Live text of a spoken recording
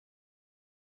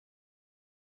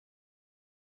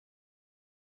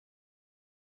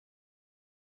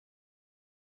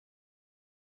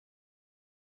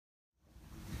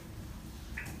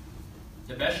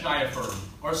Devesh and I affirm,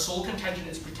 our sole contention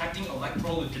is protecting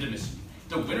electoral legitimacy.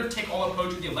 The winner-take-all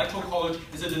approach of the Electoral College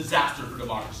is a disaster for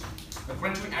democracy.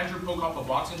 According to Andrew Pocock of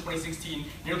Vox in 2016,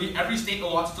 nearly every state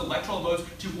allots its electoral votes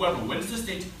to whoever wins the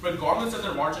state, regardless of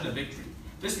their margin of victory.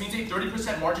 This means a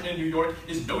 30% margin in New York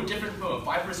is no different from a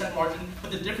 5% margin,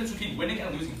 but the difference between winning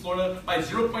and losing Florida by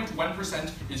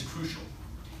 0.1% is crucial.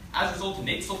 As a result,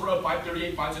 Nate Silver of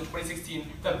 538 finds in 2016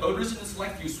 that voters in the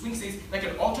select few swing states that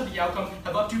can alter the outcome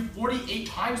have up to 48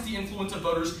 times the influence of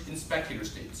voters in spectator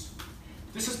states.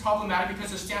 This is problematic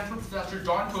because, as Stanford professor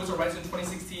John Koza writes in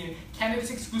 2016,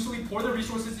 candidates exclusively pour their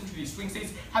resources into these swing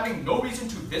states, having no reason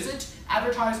to visit,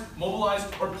 advertise, mobilize,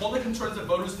 or poll the concerns of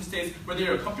voters in states where they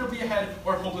are comfortably ahead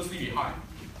or hopelessly behind.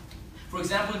 For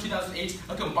example, in 2008,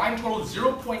 a combined total of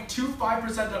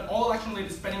 0.25% of all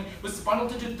election-related spending was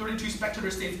funneled into 32 spectator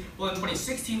states, while in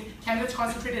 2016, candidates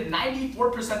concentrated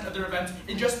 94% of their events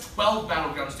in just 12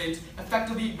 battleground states,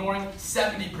 effectively ignoring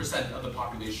 70% of the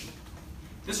population.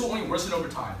 This will only worsen over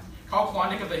time. Kyle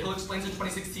Klondike of The Hill explains in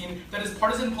 2016 that as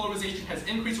partisan polarization has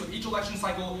increased with each election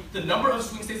cycle, the number of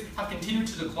swing states have continued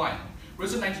to decline.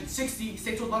 Whereas in 1960,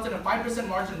 states with less than a 5%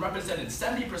 margin represented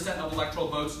 70% of electoral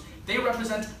votes, they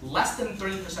represent less than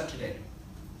 30% today.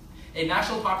 A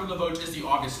national popular vote is the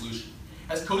obvious solution.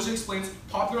 As Koza explains,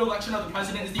 popular election of the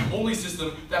president is the only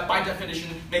system that, by definition,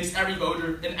 makes every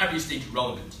voter in every state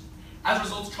relevant. As a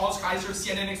result, Charles Kaiser of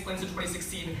CNN explains in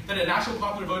 2016 that a national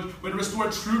popular vote would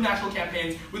restore true national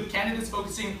campaigns, with candidates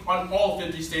focusing on all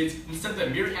 50 states instead of the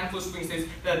mere handful of swing states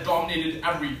that dominated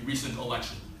every recent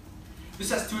election.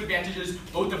 This has two advantages,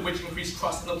 both of which increase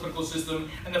trust in the political system,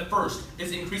 and the first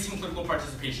is increasing political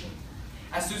participation.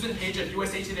 As Susan Page of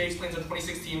USA Today explains in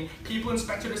 2016, people in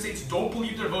spectator states don't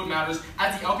believe their vote matters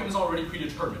as the outcome is already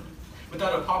predetermined.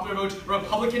 Without a popular vote, a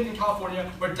Republican in California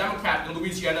or a Democrat in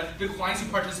Louisiana declines to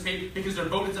participate because their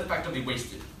vote is effectively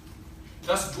wasted.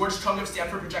 Thus, George Chung of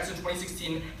Stanford projects in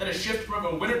 2016 that a shift from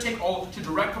a winner-take-all to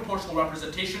direct proportional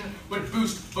representation would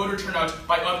boost voter turnout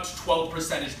by up to 12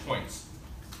 percentage points.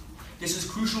 This is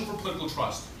crucial for political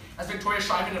trust. As Victoria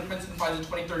Scheiben of Princeton finds in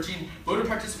 2013, voter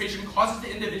participation causes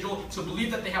the individual to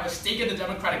believe that they have a stake in the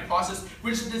democratic process,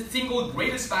 which is the single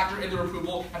greatest factor in their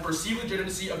approval and perceived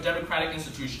legitimacy of democratic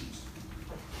institutions.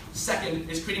 Second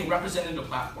is creating representative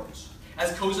platforms.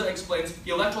 As Koza explains,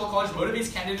 the Electoral College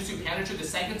motivates candidates to pander to the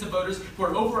segments of voters who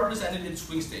are overrepresented in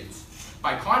swing states.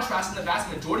 By contrast, in the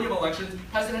vast majority of elections,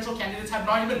 presidential candidates have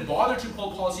not even bothered to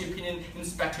poll policy opinion in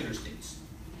spectator states.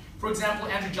 For example,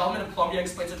 Andrew Gelman of Columbia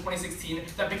explains in 2016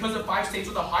 that because the 5 states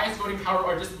with the highest voting power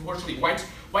are disproportionately white,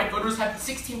 white voters have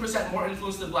 16% more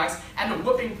influence than blacks and a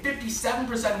whopping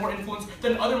 57% more influence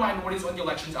than other minorities on the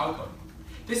election's outcome.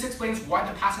 This explains why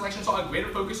the past election saw a greater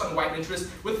focus on white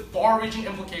interests with far-reaching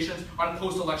implications on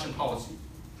post-election policy.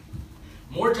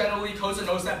 More generally, Koza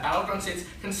notes that battleground states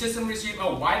consistently receive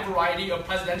a wide variety of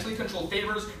presidentially controlled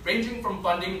favors, ranging from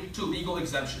funding to legal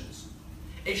exemptions.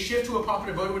 A shift to a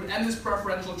popular vote would end this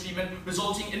preferential treatment,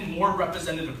 resulting in more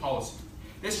representative policy.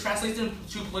 This translates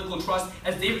into political trust,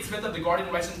 as David Smith of The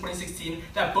Guardian writes in 2016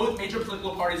 that both major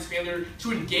political parties' failure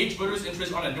to engage voters'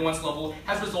 interests on a nuanced level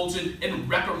has resulted in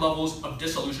record levels of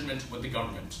disillusionment with the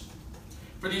government.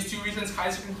 For these two reasons,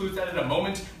 Kaiser concludes that at a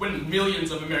moment when millions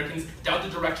of Americans doubt the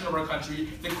direction of our country,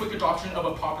 the quick adoption of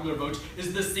a popular vote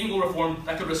is the single reform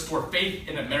that could restore faith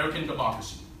in American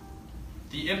democracy.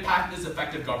 The impact is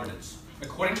effective governance.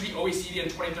 According to the OECD in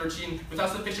 2013, without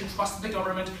sufficient trust in the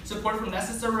government, support for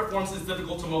necessary reforms is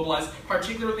difficult to mobilize,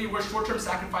 particularly where short-term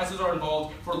sacrifices are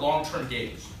involved for long-term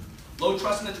gains. Low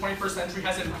trust in the 21st century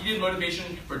has impeded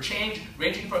motivation for change,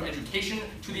 ranging from education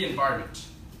to the environment.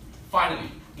 Finally,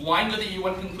 Blind of the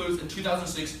UN concludes in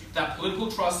 2006 that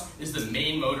political trust is the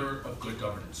main motor of good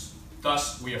governance.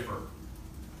 Thus, we affirm.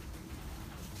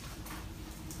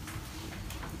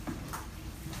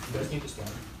 You guys need to stand.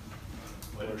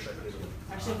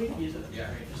 Actually, we can use it. Yeah.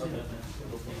 Just Okay.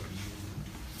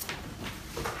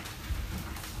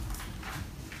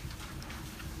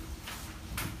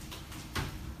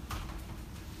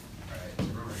 Alright, so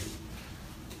we're ready.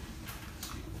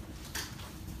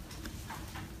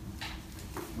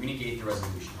 We negate the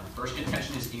resolution. Our first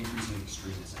contention is increasing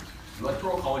extremism. The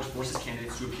Electoral College forces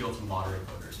candidates to appeal to moderate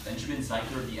voters. Benjamin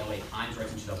Zeichler of the LA Times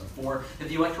writes in 2004 that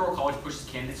the Electoral College pushes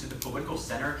candidates to the political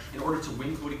center in order to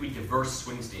win politically diverse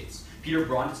swing states. Peter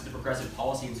Brondis of the Progressive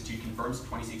Policy Institute confirms in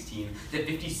 2016 that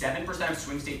 57% of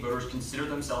swing state voters consider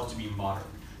themselves to be moderate.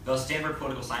 The Stanford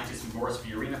political scientist Boris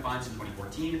Fiorina finds in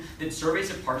 2014 that surveys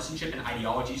of partisanship and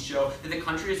ideologies show that the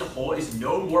country as a whole is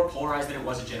no more polarized than it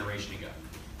was a generation ago.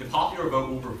 The popular vote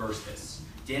will reverse this.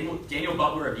 Daniel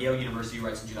Butler of Yale University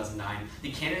writes in 2009,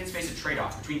 the candidates face a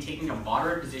trade-off between taking a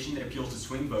moderate position that appeals to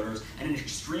swing voters and an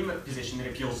extreme position that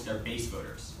appeals to their base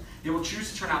voters. They will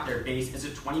choose to turn out their base, as a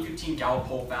 2015 Gallup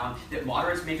poll found that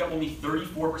moderates make up only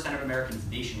 34% of Americans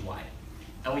nationwide.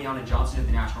 Eliana Johnson of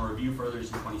the National Review furthers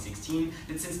in 2016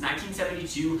 that since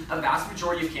 1972, a vast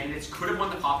majority of candidates could have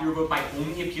won the popular vote by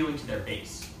only appealing to their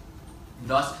base.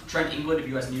 Thus, Trent England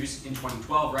of US News in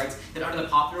 2012 writes that under the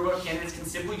popular vote, candidates can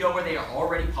simply go where they are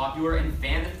already popular and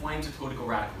fan the flames of political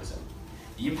radicalism.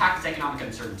 The impact is economic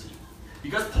uncertainty.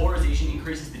 Because polarization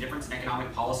increases the difference in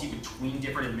economic policy between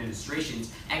different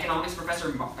administrations, economics professor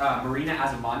Marina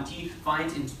Azamonti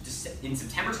finds in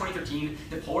September 2013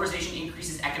 that polarization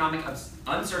increases economic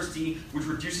uncertainty, which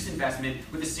reduces investment,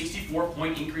 with a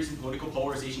 64-point increase in political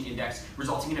polarization index,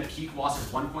 resulting in a peak loss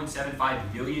of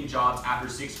 1.75 million jobs after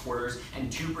 6 quarters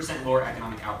and 2% lower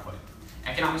economic output.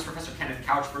 Economics professor Kenneth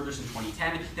Couch furthers in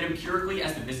 2010 that empirically,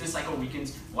 as the business cycle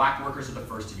weakens, black workers are the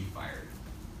first to be fired.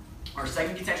 Our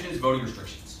second contention is voting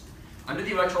restrictions. Under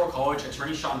the Electoral College,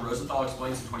 attorney Sean Rosenthal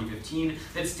explains in 2015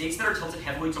 that states that are tilted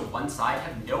heavily to one side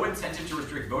have no incentive to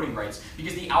restrict voting rights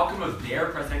because the outcome of their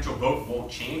presidential vote won't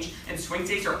change, and swing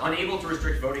states are unable to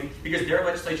restrict voting because their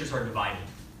legislatures are divided.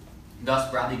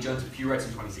 Thus, Bradley Jones of Pew writes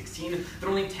in 2016 that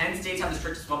only 10 states have the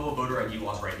strictest level of voter ID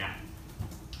laws right now.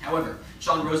 However,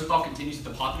 Sean Rosenthal continues that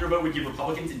the popular vote would give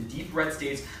Republicans in deep red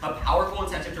states a powerful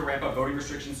incentive to ramp up voting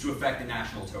restrictions to affect the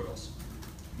national totals.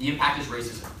 The impact is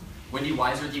racism. Wendy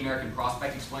Weiser of the American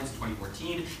Prospect explains in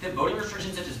 2014 that voting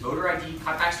restrictions such as voter ID,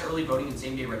 cutbacks to early voting, and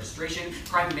same-day registration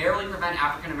primarily prevent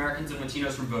African Americans and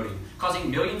Latinos from voting,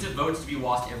 causing millions of votes to be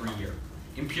lost every year.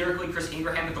 Empirically, Chris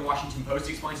Ingraham of the Washington Post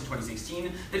explains in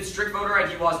 2016 that strict voter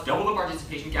ID laws double the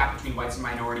participation gap between whites and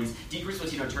minorities, decrease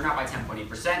Latino turnout by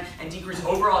 10.8%, and decrease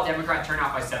overall Democrat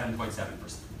turnout by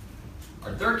 7.7%.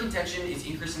 Our third contention is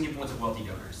increasing the influence of wealthy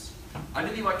donors.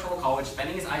 Under the Electoral College,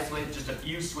 spending is isolated to just a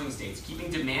few swing states, keeping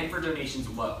demand for donations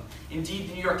low. Indeed,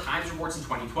 the New York Times reports in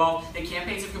 2012 that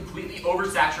campaigns have completely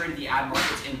oversaturated the ad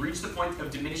markets and reached the point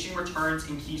of diminishing returns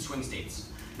in key swing states.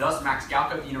 Thus, Max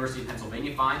Galka of the University of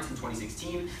Pennsylvania finds in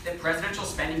 2016 that presidential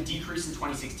spending decreased in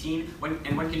 2016,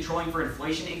 when controlling for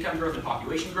inflation, income growth, and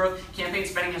population growth, campaign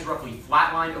spending has roughly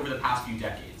flatlined over the past few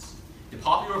decades. The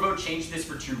popular vote changed this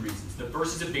for 2 reasons. The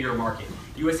first is a bigger market.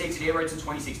 USA Today writes in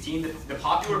 2016 that the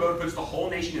popular vote puts the whole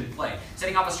nation in play,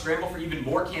 setting off a scramble for even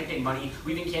more campaign money,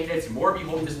 leaving candidates more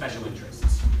beholden to special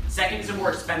interests. Second is a more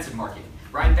expensive market.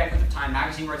 Brian Beckwith of Time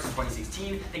magazine writes in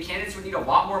 2016 that candidates would need a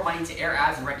lot more money to air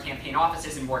ads and rent campaign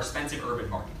offices in more expensive urban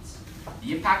markets.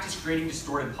 The impact is creating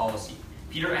distorted policy.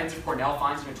 Peter Enns of Cornell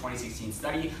finds in a 2016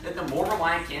 study that the more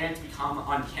reliant candidates become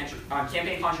on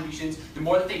campaign contributions, the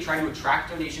more that they try to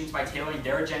attract donations by tailoring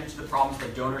their agenda to the problems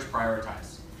that donors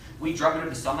prioritize. Lee Drubman of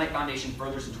the Sunlight Foundation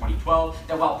furthers in 2012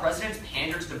 that while presidents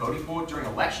pander to the voting pool during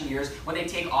election years, when they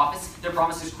take office, their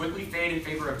promises quickly fade in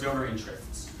favor of donor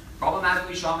interests.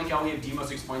 Problematically, Sean McKelvey of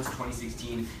Demos explains in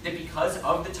 2016 that because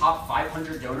of the top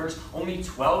 500 donors, only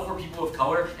 12 were people of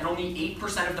color and only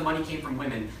 8% of the money came from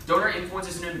women. Donor influence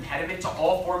is an impediment to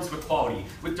all forms of equality,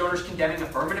 with donors condemning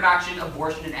affirmative action,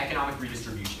 abortion, and economic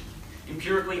redistribution.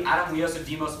 Empirically, Adam Leos of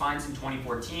Demos finds in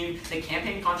 2014 that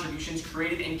campaign contributions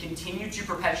created and continue to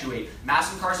perpetuate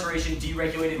mass incarceration,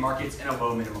 deregulated markets, and a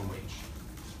low minimum wage.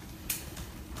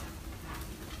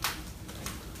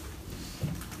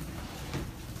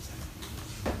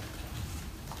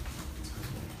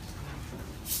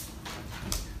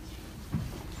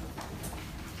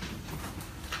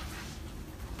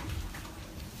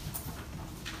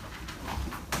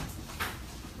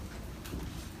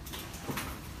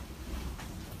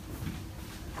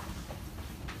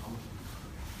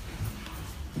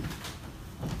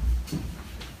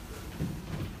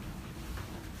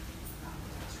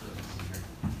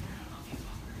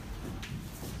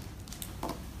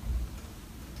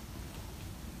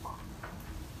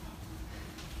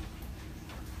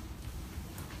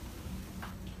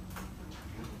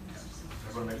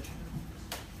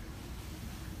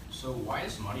 So why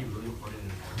is money really important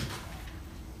in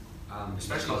politics?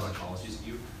 Especially like policies,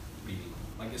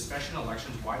 especially in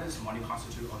elections, why does money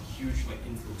constitute a huge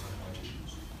influence on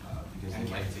politicians? Because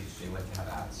they like to have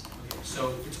ads. Okay,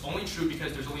 so it's only true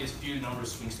because there's only a few number of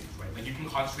swing states, right? Like you can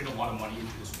concentrate a lot of money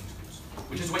into the swing states,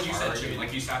 which is what you said, Jimmy.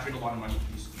 Like you saturate a lot of money into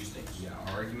these few states. Yeah,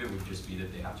 our argument would just be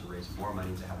that they have to raise more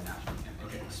money to have a national campaign.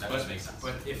 Okay, that just makes sense.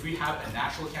 But if we have a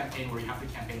national campaign where you have to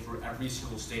campaign for every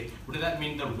single state, wouldn't that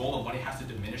mean the role of money has to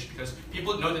diminish? Because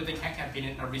people know that they can't campaign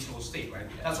in every single state, right?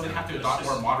 That's why they have to adopt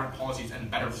more moderate policies and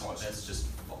better policies. That's just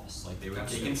false. false. Like they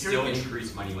That's can still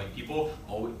increase money. Like people,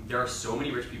 there are so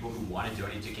many rich people who want to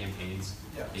donate to campaigns.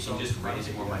 Yeah. They can just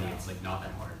raise more money. It's like not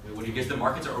that hard. Because the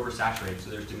markets are oversaturated, so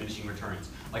there's diminishing returns.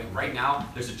 Like right now,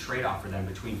 there's a trade-off for them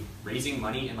between raising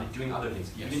money and like doing other things,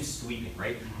 even sweeping,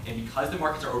 right? And because the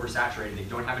markets are oversaturated, they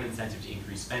don't have an incentive to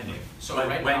increase spending. So but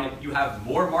right when now, you have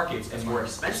more markets and more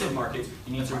expensive markets,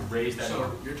 you need to raise that.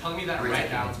 So you're telling me that right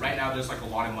now there's like a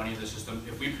lot of money in the system.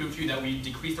 If we prove to you that we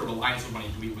decrease the reliance on money,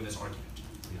 do we win this argument?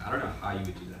 Yeah, I don't know how you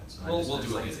would do that. So we'll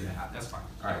do it. That That's fine.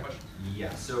 All right.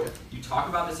 Yeah. So you talk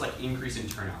about this like increase in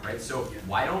turnout, right? So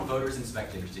why don't voters in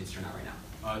spectator states turn out right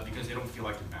now? Because they don't feel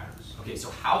like it matters. Okay,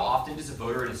 so how often does a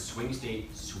voter in a swing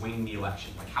state swing the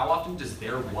election? Like how often does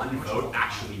their one vote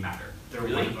actually matter? Their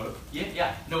one vote?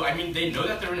 Yeah. No, I mean, they know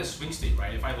that they're in a swing state,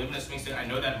 right? If I live in a swing state, I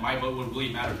know that my vote would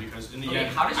really matter because in the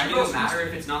end, how does your vote matter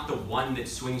if it's not the one that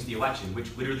swings the election,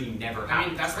 which literally never happens? I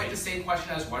mean, that's like the same question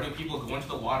as why do people go into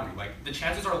the lottery? Like, the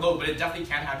chances are low, but it definitely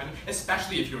can happen,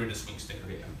 especially if you're in a swing state.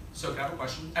 Okay. So can I have a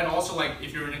question? And also, like,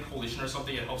 if you're in a coalition or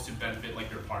something, it helps to benefit like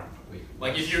your party. Wait,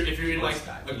 like if you're in like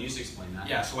can you just explain that?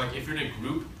 Yeah, so like if you're in a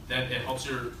group, then it helps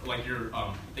your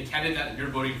the candidate that you're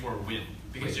voting for win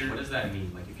because what does that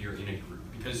mean? Like if you're in a group?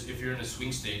 Because if you're in a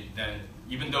swing state, then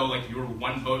even though like your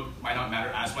one vote might not matter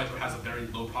as much or has a very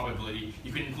low probability,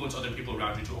 you can influence other people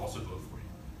around you to also vote for you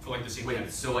for like the same. Wait,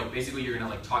 so like basically you're gonna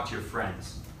like talk to your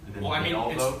friends. And then well, I mean,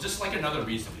 it's vote? just like another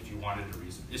reason if you wanted a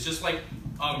reason. It's just like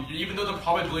even though the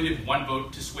probability of one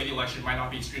vote to sway the election might not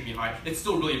be extremely high, it's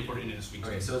still really important in a swing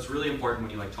state. Okay, so it's really important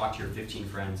when you like talk to your 15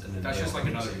 friends and then that's just like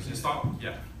another reason. It's not,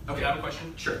 yeah. Okay, I have a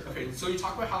question? Sure. Okay, so you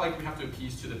talk about how like we have to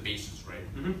appease to the bases,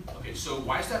 right? Mm-hmm. Okay, so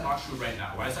why is that not true right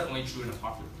now? Why is that only true in a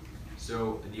popular vote?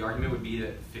 So the argument would be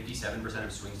that 57%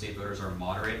 of swing state voters are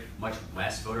moderate, much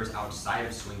less voters outside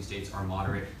of swing states are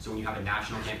moderate. So when you have a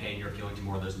national campaign, you're appealing to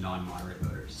more of those non-moderate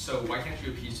voters. So why can't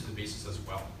you appease to the bases as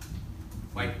well?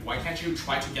 Like, why can't you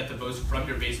try to get the votes from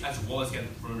your base as well as get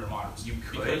them from your moderates? You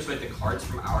could, but the cards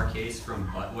from our case,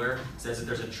 from Butler, says that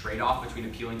there's a trade-off between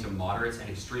appealing to moderates and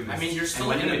extremists. I mean, you're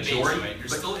still in the majority, right? You're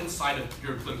still inside of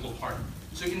your political party.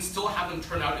 So you can still have them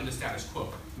turn out in the status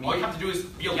quo. All you have to do is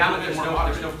be a little bit more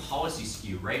moderate. There's no policy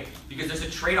skew, right? Because there's a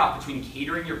trade-off between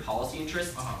catering your policy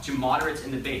interests to moderates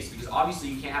in the base. Because obviously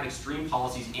you can't have extreme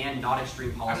policies and not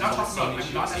extreme policies I'm not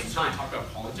time. talking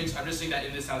about politics. I'm just saying that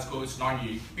in the status quo it's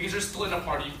non-unique. Because you're still in a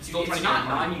party, still trying it's to not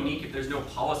non-unique if there's no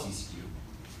policy skew.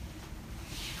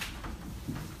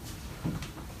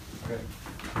 Okay.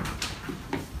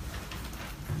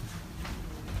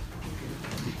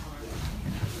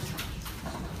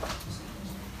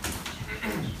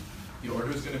 The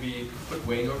order is going to be a quick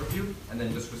weighing overview and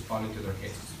then just responding to their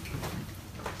cases.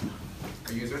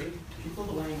 Are you guys ready? People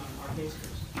the weighing on our case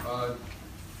first.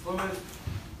 Fluid.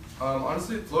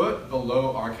 Honestly, fluid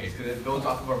below our case because it builds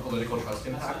off of our political trust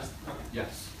impact. Okay.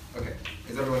 Yes. Okay.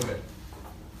 Is everyone good?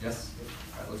 Yes?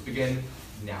 All right, let's begin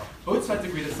now. Both sides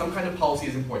agree that some kind of policy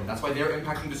is important. That's why they're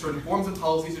impacting to certain forms of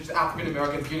policy, such as African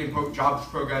Americans getting jobs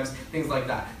programs, things like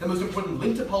that. The most important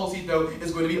link to policy, though,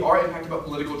 is going to be our impact about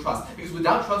political trust. Because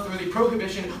without trust, there is a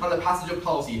prohibition on the passage of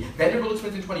policy. Vanderbilt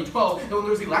explains in 2012 that when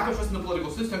there is a lack of trust in the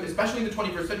political system, especially in the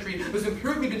 21st century, there's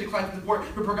empirically been declines in support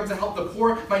for programs that help the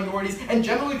poor, minorities, and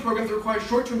generally programs that require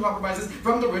short-term compromises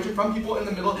from the rich and from people in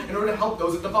the middle in order to help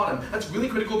those at the bottom. That's really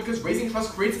critical because raising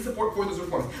trust creates the support for those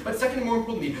reforms. But second and more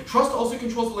importantly, trust also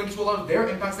controls the link to a lot of their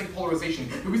impacts like polarization.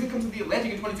 The reason comes in The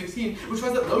Atlantic in 2016, which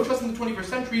finds that low trust in the 21st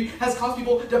century has caused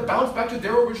people to bounce back to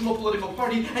their original political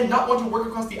party and not want to work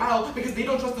across the aisle because they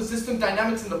don't trust the system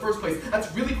dynamics in the first place.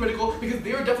 That's really critical because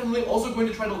they are definitely also going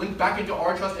to try to link back into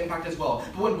our trust impact as well.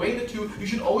 But when weighing the two, you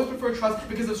should always prefer trust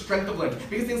because of strength of link.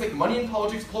 Because things like money in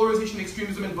politics, polarization,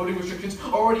 extremism, and voting restrictions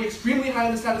are already extremely high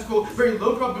in the status quo, very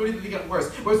low probability that they get worse.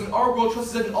 Whereas in our world, trust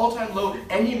is at an all-time low.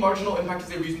 Any marginal impact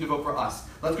is a reason to vote for us.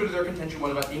 Let's go to their contention one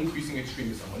about increasing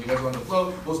extremism. When you guys are on the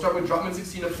flow, we'll start with Drotman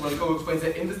 16 of Politico, who explains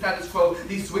that in the status quo,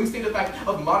 the swing state effect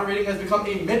of moderating has become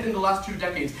a myth in the last 2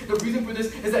 decades. The reason for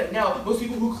this is that now, most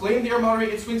people who claim they are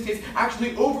moderate in swing states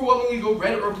actually overwhelmingly go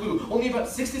red or blue. Only about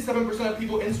 67% of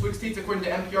people in swing states, according to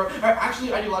NPR, are actually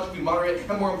ideologically moderate,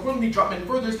 and more importantly, Drotman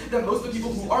furthers that most of the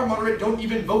people who are moderate don't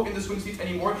even vote in the swing states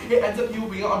anymore. It ends up people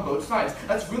being on both sides.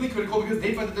 That's really critical because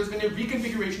they find that there's been a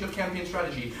reconfiguration of campaign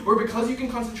strategy, where because you can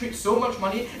concentrate so much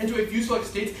money into a few select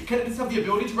states, candidates have the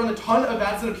ability to run a ton of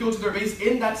ads that appeal to their base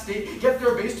in that state, get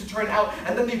their base to turn out,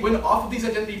 and then they win off of these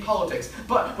identity politics.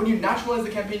 But when you nationalize the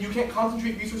campaign, you can't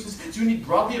concentrate resources, so you need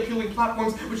broadly appealing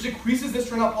platforms, which decreases this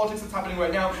turnout politics that's happening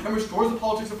right now and restores the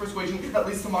politics of persuasion that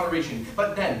leads to moderation.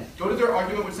 But then, go to their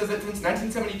argument which says that since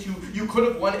 1972, you could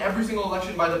have won every single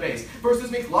election by the base. First,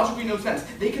 this makes logically no sense.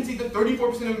 They concede that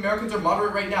 34% of Americans are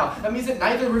moderate right now. That means that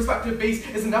neither respective base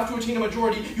is enough to attain a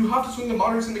majority. You have to swing the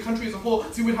moderates in the country as a whole,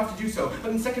 so you would have to do so.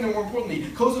 But then second and more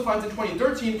importantly, COSA finds in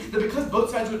 2013 that because both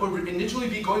sides would initially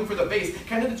be going for the base,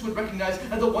 candidates would recognize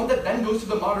that the one that then goes to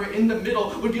the moderate in the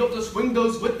middle would be able to swing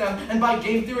those with them, and by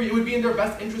game theory, it would be in their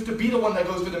best interest to be the one that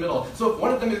goes for the middle. So if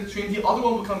one of them is extreme, the other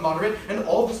one will become moderate, and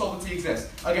all the solvency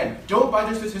exists. Again, don't buy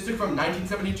their statistic from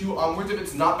 1972 onwards if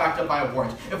it's not backed up by a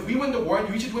warrant. If we win the warrant,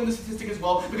 we should win the statistic as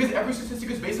well, because every statistic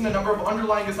is based on a number of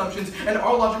underlying assumptions, and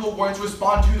our logical warrants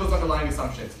respond to those underlying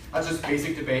assumptions. That's just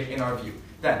basic debate in our view.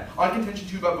 Then, on contention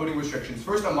 2 about voting restrictions.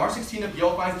 First, on March 16 of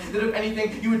Yale finds that if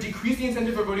anything, you would decrease the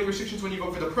incentive for voting restrictions when you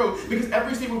vote for the pro, because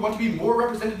every state would want to be more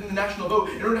represented in the national vote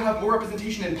in order to have more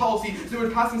representation in policy, so they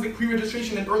would pass things like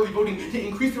pre-registration and early voting to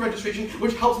increase the registration,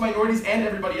 which helps minorities and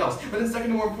everybody else. But then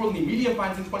second and more importantly, Medium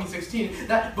finds in 2016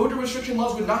 that voter restriction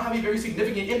laws would not have a very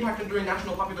significant impact on during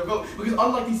national popular vote, because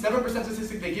unlike the 7%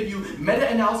 statistic they give you,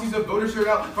 meta-analyses of voter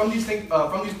turnout from these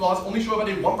laws only show about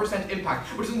a 1% impact,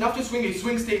 which is enough to swing a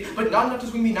swing state, but not enough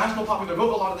to swing the national popular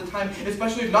vote a lot of the time,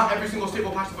 especially if not every single state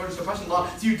will pass the voter suppression law,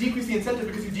 so you decrease the incentive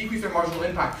because you decrease their marginal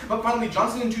impact. But finally,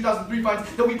 Johnson in 2003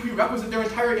 finds that we prerequisite their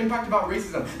entire impact about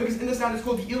racism, because in the status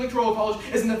quo, the Electoral College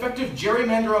is an effective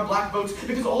gerrymander on black votes,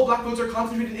 because all black votes are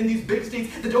concentrated in these big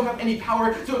states that don't have any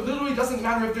power, so it literally doesn't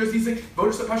matter if there's these like,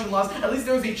 voter suppression laws, at least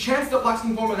there is a chance that blacks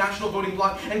can form a national voting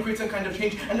bloc and create some kind of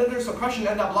change, and under suppression,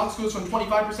 and that bloc goes from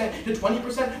 25% to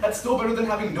 20%, that's still better than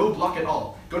having no bloc at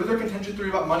all. Go to their contention theory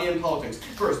about money and politics.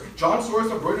 First, John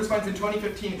Soros of Reuters finds in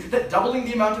 2015 that doubling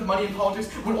the amount of money in politics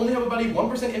would only have about a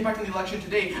 1% impact on the election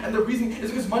today, and the reason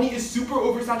is because money is super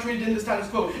oversaturated in the status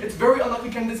quo. It's very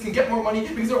unlikely candidates can get more money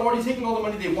because they're already taking all the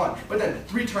money they want. But then,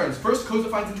 3 turns. First, COSA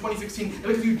finds in 2016 that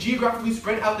because you geographically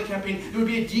spread out the campaign, there would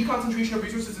be a deconcentration of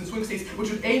resources in swing states,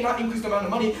 which would A, not increase the amount of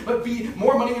money, but B,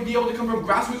 more money would be able to come from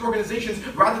grassroots organizations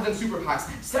rather than super PACs.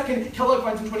 Second, Kellogg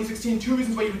finds in 2016 2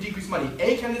 reasons why you would decrease money.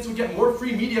 A, candidates would get more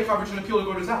free media coverage and appeal to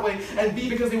voters that way, and B,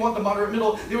 because they want the moderate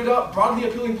middle, they would adopt broadly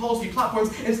appealing policy platforms.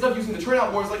 Instead of using the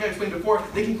turnout wars like I explained before,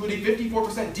 they conclude a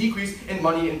 54% decrease in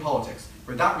money in politics.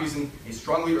 For that reason, I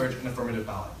strongly urge an affirmative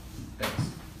ballot. Thanks.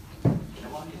 Okay.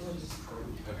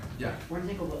 Yeah. We're going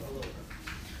to take a look.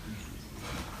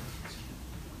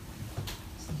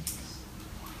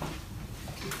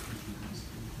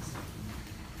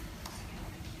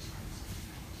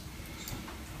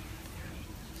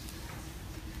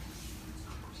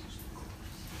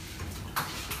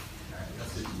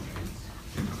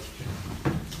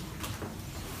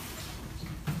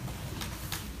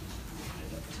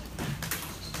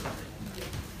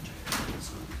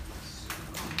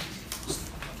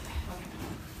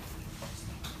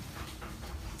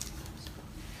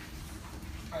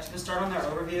 Start on their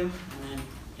overview and then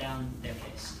down their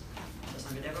case. Does that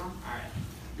sound good to everyone?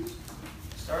 Alright.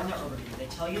 Start on their overview. They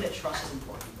tell you that trust is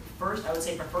important. First, I would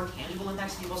say prefer tangible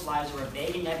impacts to people's lives over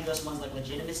vague and nebulous ones like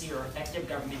legitimacy or effective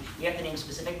government. We have to name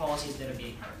specific policies that are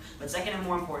being heard. But second and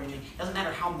more importantly, it doesn't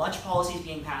matter how much policy is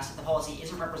being passed, if the policy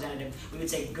isn't representative, we would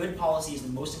say good policy is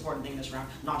the most important thing in this round,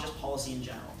 not just policy in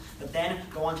general. But then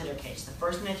go on to their case. The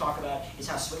first thing they talk about is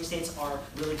how swing states are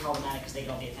really problematic because they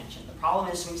get all the attention. The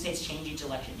problem is swing states change each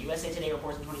election. USA Today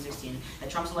reports in 2016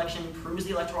 that Trump's election proves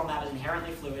the electoral map is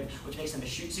inherently fluid, which makes them a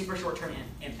super short-term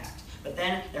impact. But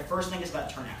then their first thing is about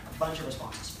turnout, a bunch of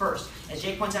responses. First, as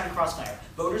Jake points out in Crossfire,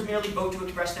 voters merely vote to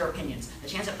express their opinions. The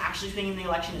chance of actually swinging the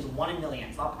election is 1 in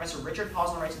millions. Law professor Richard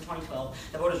Posner writes in 2012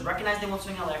 that voters recognize they won't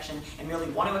swing an election and merely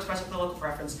want to express a political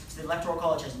preference, so the Electoral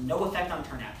College has no effect on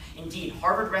turnout. Indeed,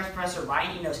 Harvard professor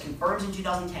Ryan Enos confirms in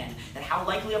 2010 that how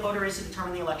likely a voter is to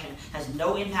determine the election has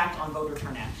no impact on voter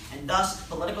turnout. And thus,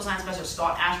 political science professor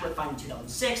Scott Ashworth found in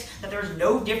 2006 that there is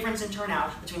no difference in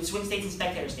turnout between swing states and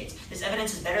spectator states. This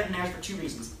evidence is better than theirs for 2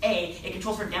 reasons. A, it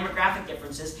controls for demographic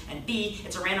differences, and B,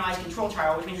 it's a randomized control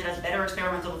trial, which means it has better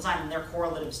experimental design than their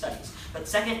correlative studies. But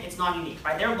second, it's non-unique.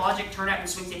 By their logic, turnout in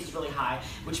swing states is really high,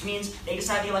 which means they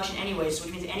decide the election anyways,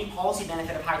 which means any policy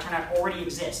benefit of high turnout already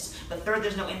exists. But third,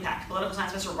 there's no impact. Political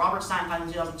science professor Professor Robert Stein found in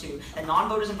 2002 that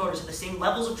non-voters and voters have the same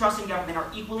levels of trust in government, are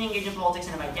equally engaged in politics,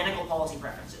 and have identical policy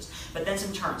preferences. But then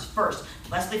some terms. First,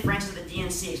 Leslie Francis of the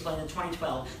DNC explained in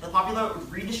 2012 that the popular vote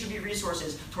would redistribute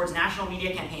resources towards national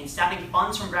media campaigns, sapping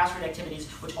funds from grassroots activities,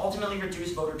 which ultimately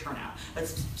reduce voter turnout. But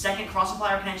second,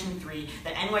 cross-supplier connection 3, the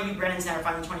NYU Brennan Center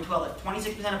found in 2012 that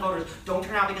 26% of voters don't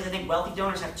turn out because they think wealthy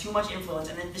donors have too much influence,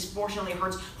 and that disproportionately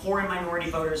hurts poor and minority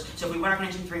voters. So if we win our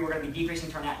connection 3, we're going to be decreasing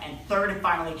turnout. And third and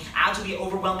finally, ads will be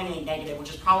overwhelmingly negative, which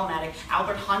is problematic.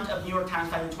 Albert Hunt of New York Times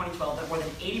found in 2012 that more than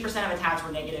 80% of ads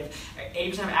were negative.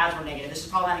 80% of ads were negative. This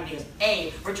is problematic because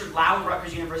A, Richard Lau of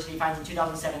Rutgers University finds in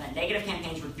 2007 that negative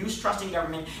campaigns reduce trust in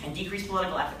government and decrease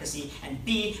political efficacy, and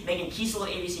B, Megan Kiesel of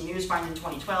ABC News finds in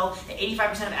 2012 that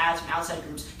 85% of ads from outside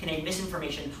groups contain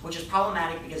misinformation, which is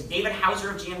problematic because David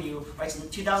Hauser of GMU writes in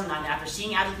 2009 that after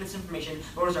seeing ads with misinformation,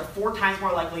 voters are 4 times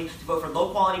more likely to vote for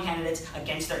low-quality candidates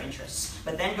against their interests.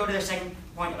 But then go to their second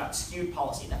point about skewed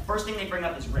policy. The first thing they bring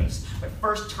up is race, but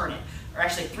first turn it. Or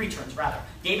actually 3 turns rather.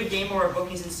 David Damore of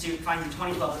Brookings Institute finds in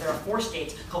 2012 that there are 4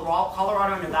 states,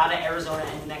 Colorado, Nevada, Arizona,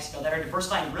 and New Mexico, that are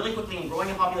diversifying really quickly and growing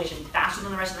in population faster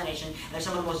than the rest of the nation, and they're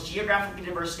some of the most geographically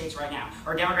diverse states right now,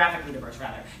 or demographically diverse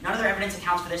rather. None of their evidence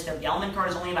accounts for this. Their Gelman card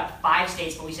is only about 5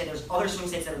 states, but we say there's other swing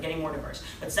states that are getting more diverse.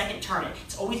 But second, turn it.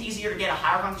 It's always easier to get a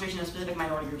higher concentration of specific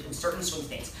minority groups in certain swing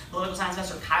states. Political science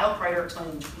professor Kyle Kreider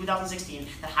explained in 2016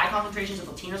 that high concentrations of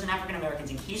Latinos and African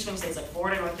Americans in key swing states like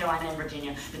Florida, North Carolina, and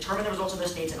Virginia determine the results of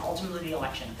those states and ultimately the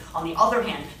election. On the other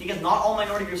hand, because not all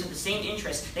minority groups have the same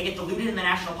interests, they get diluted in the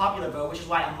national popular vote, which is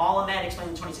why Amal Ahmed explained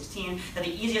in 2016 that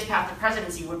the easiest path to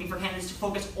presidency would be for candidates to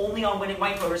focus only on winning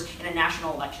white voters in a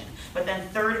national election. But then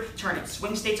third, turn it.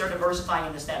 Swing states are diversifying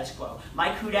in the status quo.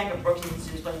 Mike Hudak of Brookings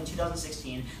Institute explained in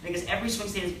 2016, because every swing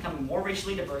state is becoming more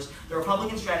racially diverse, the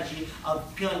Republican strategy of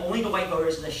appealing only to white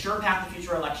voters is a sure path to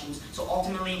future elections, so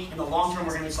ultimately, in the long term,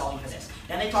 we're going to be solving for this.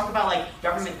 Then they talk about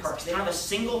government perks. They don't have a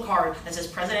single card that says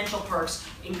presidential perks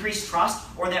increase trust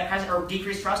or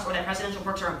decrease trust, or that presidential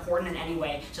perks are important in any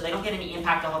way, so they don't get any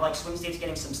impact on swing states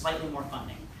getting some slightly more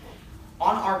funding.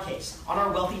 On our case, on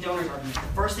our wealthy donors argument, the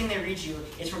first thing they read you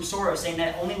is from Soros saying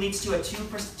that it only leads to a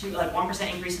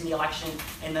 1% increase in the election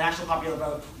in the national popular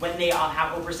vote when they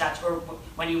have or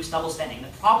when you double spending. The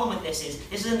problem with this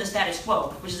is in the status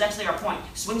quo, which is actually our point.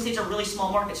 Swing states are really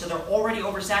small markets, so they're already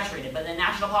oversaturated. But in the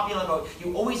national popular vote,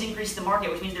 you always increase the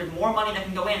market, which means there's more money that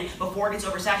can go in before it gets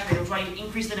oversaturated, which is why you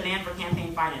increase the demand for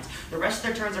campaign finance. The rest of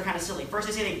their turns are kind of silly. First,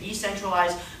 they say they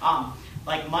decentralize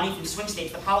money from swing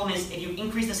states. The problem is if you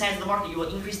increase the size of the market, you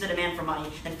will increase the demand for money.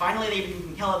 And finally, they can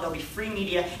compel it. There'll be free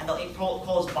media, and they'll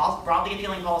impose broadly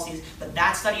appealing policies. But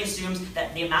that study assumes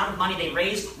that the amount of money they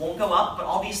raise won't go up, but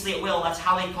obviously it will. That's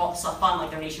how they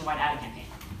fund their nationwide ad campaign.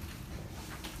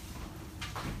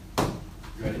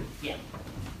 You ready? Yeah.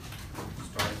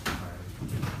 Start.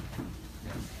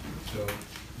 Yeah. So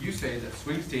you say that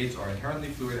swing states are inherently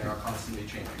fluid and are constantly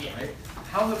changing, right?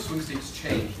 How have swing states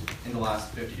changed in the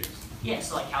last 50 years? Yeah,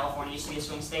 so California used to be a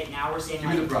swing state. Now we're seeing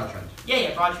Give me the broad trend.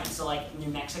 Yeah, broad trend. So New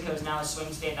Mexico is now a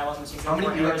swing state. That wasn't a swing state. How many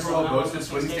before. electoral Arizona votes did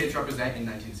swing states represent in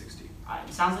 1960?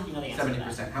 It sounds like you know the answer to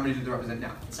that. 70%. How many do they represent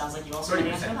now? It sounds like you also know the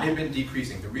answer to 30%. that. They've been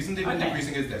decreasing. The reason they've been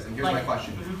decreasing is this, and here's my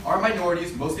question. Are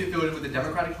minorities mostly affiliated with the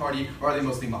Democratic Party, or are they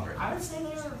mostly moderate? I would say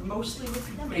they're mostly with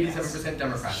the Democrats. 87%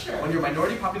 Democrat. Sure. When your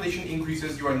minority population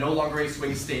increases, you are no longer a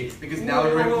swing state, because now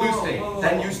you're a blue state.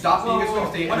 Then you stop being a swing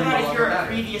state What and about you no if you're longer a matter.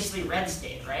 previously red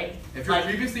state, right? If you're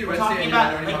previously a red we're state talking and you're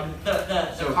about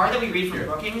minority the card that we read from here,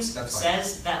 Brookings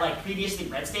says that previously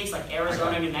red states like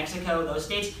Arizona, New Mexico, those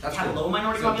states have low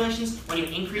minority populations. When you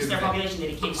increase their population, they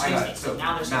became swing states. So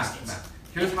now they're swing states.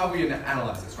 Here's how we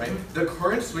analyze this, right? The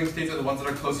current swing states are the ones that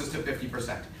are closest to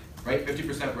 50%. Right?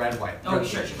 50% red, white. Oh,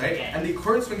 sure, right? Yeah. And the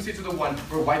current swing states are the ones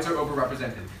where whites are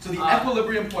overrepresented. So the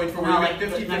equilibrium point for where you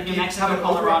get 50-50 New Mexico, have an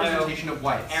Colorado, overrepresentation of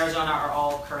whites. Arizona are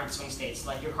all current swing states.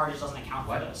 Your card just doesn't account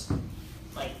for those.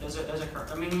 Those are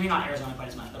current. I mean, maybe not Arizona quite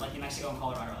as much, but New Mexico and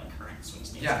Colorado are current swing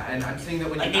states. Yeah, and I'm saying that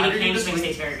when you they aggregate became the swing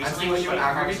states very recently. when you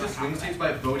aggregate the swing states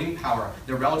by voting power,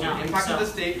 the relative impact of the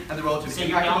state and the relative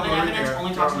impact of the voter there,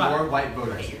 there are more white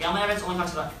voters. Okay, your Gelman evidence only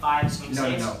talks about 5 swing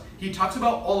states. No. He talks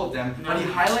about all of them, but he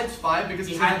highlights 5 because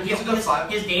these are the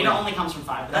 5. His data only comes from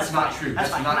 5. But that's not true.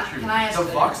 That's not true.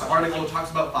 The Vox article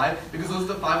talks about 5 because those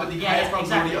are the 5 with the highest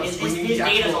probability of swinging the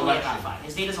actual election.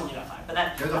 His data's only about 5.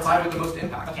 But they're the 5 with the most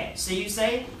impact. Okay, so you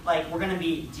say we're going to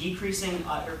be decreasing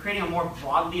or creating a more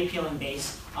broadly appealing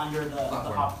base under the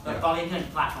broadly appealing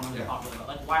platform under the popular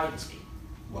vote. Why would this be?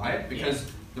 Why?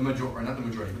 Because the majority, or not the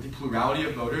majority, but the plurality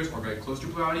of voters, or very close to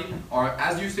plurality, are,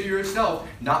 as you say yourself,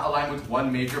 not aligned with one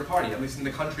major party, at least in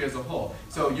the country as a whole.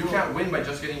 So you can't win by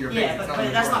just getting your base. Yeah, it's but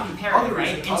not that's not comparative,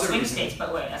 right? In swing reasons. states,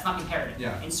 but wait, that's not comparative.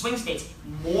 Yeah. In swing states,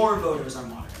 more voters are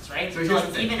moderates, right? So here's the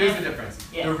thing, here's the if- difference.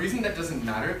 Yeah. The reason that doesn't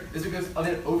matter is because of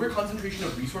an over-concentration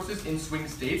of resources in swing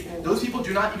states, those people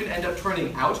do not even end up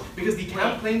turning out because the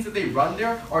campaigns that they run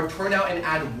there are turn out and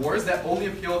add wars that only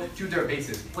appeal to their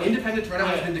bases. Wait. Independent turnout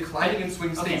has Wait. been declining in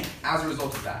swing states Okay. as a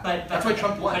result of that. But That's why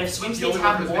Trump won. But if swing He states only won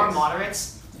have for his more base.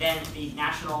 moderates than the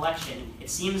national election, it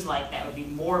seems like that would be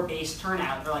more base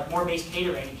turnout, or like more base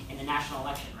catering in the national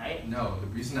election, right? No, the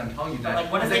reason I'm telling you But, that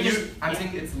like, what is if that they you, just- I'm yeah.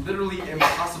 saying it's literally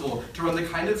impossible to run the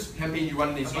kind of campaign you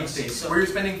run in a swing Okay, state, so- where you're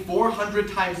spending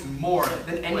 400 times more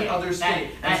than any Wait, other state.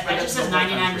 and That spread just to the says whole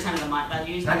 99% country. of the money. That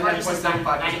usually just says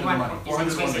 99.75% of the money. 91 is in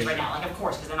 400 swing states one right now. Like, of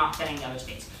course, because they're not spending the other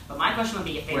states. But my question would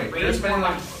be if they Wait, they're raise more spending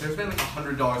like money. they're spending like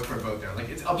 $100 per vote there. Like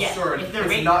it's Yeah, absurd. if they're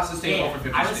It's ra- not sustainable yeah, for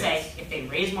 50 I would states. say if they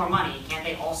raise more money, can't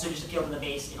they also just appeal to the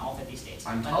base in all 50 states?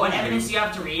 I'm Like, what telling you. evidence do you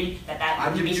have to read that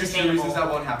I'm would giving be you two sustainable? reasons that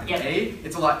won't happen. Yeah. A,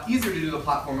 it's a lot easier to do the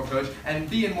platform approach, and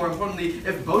B, and more importantly,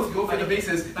 if both go for the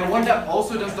bases, the but- one that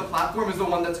also does the platform is the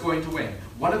one that's going to win.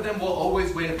 One of them will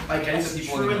always win by getting That's the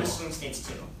people true in in the the middle. swing states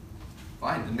too.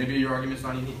 Fine, then maybe your argument's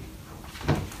not unique.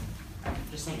 I'm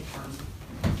just saying terms.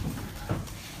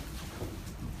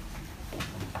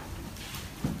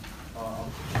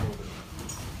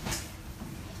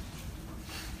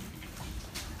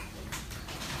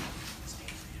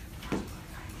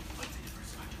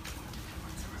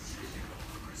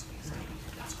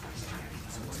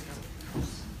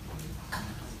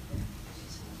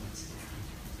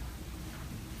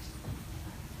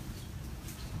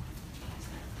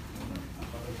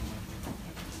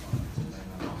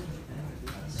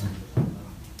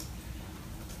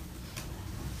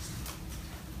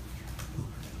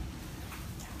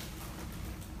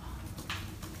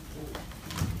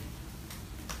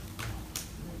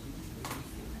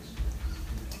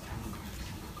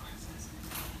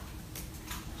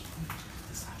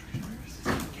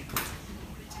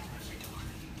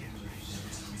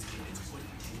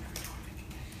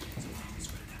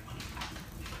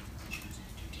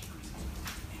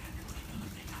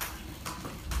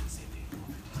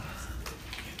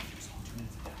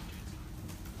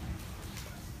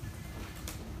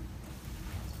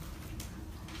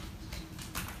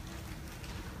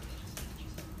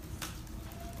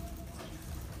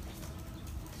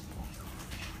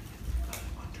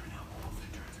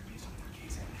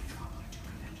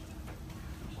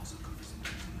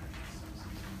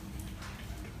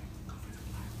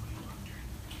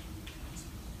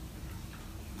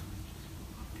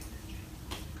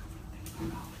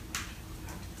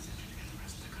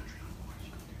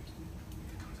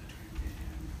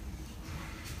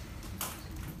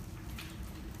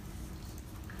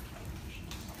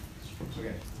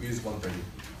 Okay, we use 130.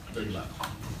 30 left.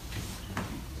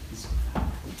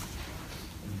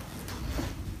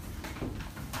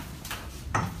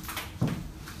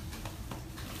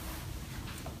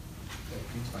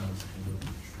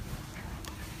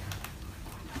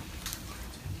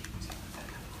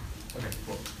 Okay,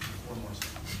 cool. One more.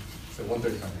 So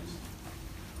 130 countries.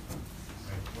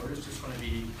 Right. What is just going to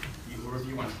be the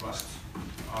overview on trust?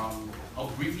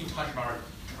 I'll briefly touch on our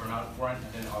turnout for it,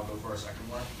 and then I'll go for a second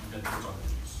one, and then those other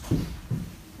things.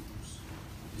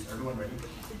 Is everyone ready? The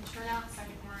turnout,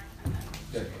 second warrant, and then.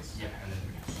 Good case. Yeah, and then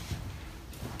yes.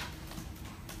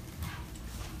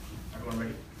 Everyone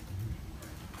ready?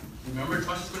 Remember,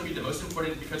 trust is going to be the most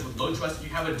important because with low trust, you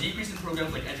have a decrease in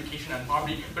programs like education and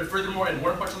poverty, but furthermore, and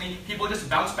more importantly, people just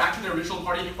bounce back to their original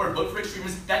party or vote for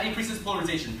extremists. That increases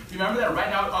polarization. Remember that right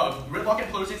now, gridlock and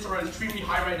polarization are extremely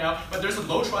high right now, but there's a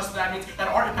low trust. That means that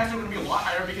our impacts are going to be a lot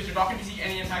higher because you're not going to see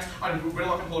any impacts on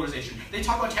gridlock and polarization. They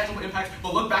talk about tangible impacts,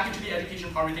 but look back into the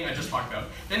education poverty thing I just talked about.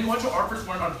 Then go into our first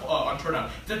warrant on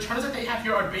turnout. The turnouts that they have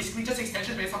here are basically just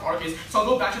extension based off our case, so I'll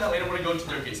go back to that later when I go into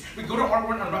their case. We go to our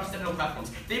warrant on representative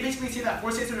platforms. They basically say that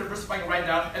 4 states are diversifying right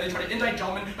now, and they try to indict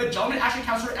gentlemen, but gentlemen actually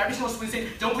counts for every single swing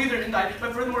state. Don't believe they're indicted,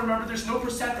 but furthermore, remember there's no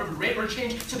percent of rate or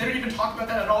change, so they don't even talk about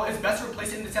that at all. It's best to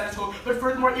replace it in the status quo. But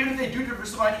furthermore, even if they do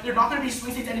diversify, they're not going to be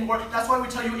swing states anymore. That's why we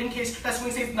tell you in case that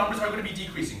swing states numbers are going to be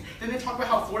decreasing. Then they talk about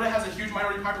how Florida has a huge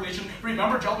minority population.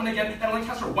 Remember, Gelman again, that only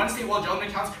counts for one state, while Gelman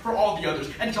counts for all of the others.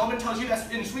 And Gelman tells you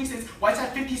that in swing states, whites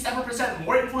have 57%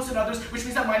 more influence than others, which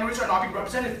means that minorities are not being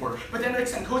represented for. But then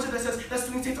there's Sankoza that says that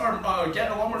swing states are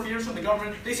get a lot more favors from the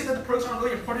government. They say that the programs aren't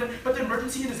really important, but the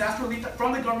emergency and disaster relief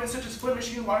from the government, such as Flint,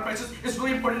 Michigan water crisis, is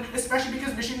really important, especially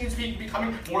because Michigan is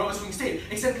becoming more of a swing state.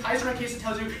 Except Kaiser and Case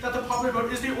tells you that the popular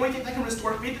vote is the only thing that can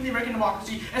restore faith in the American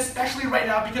democracy, especially right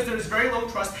now because there is very low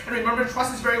trust. And remember,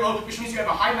 trust is very low, which means you have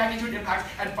a high magnitude impact.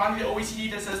 And finally, the OECD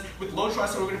that says with low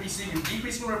trust, so we're going to be seeing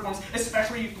decreasing reforms,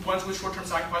 especially the ones with short-term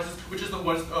sacrifices, which is the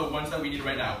ones that we need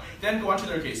right now. Then go on to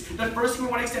their case. The first thing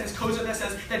we want to extend is COSA that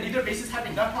says that neither bases have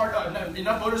enough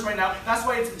voters right now. That's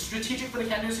why it's strategic for the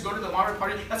candidates to go to the moderate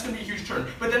party. That's going to be a huge turn.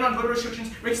 But then on voter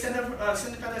restrictions, we extend the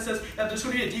fact that says that there's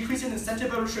going to be a decrease in incentive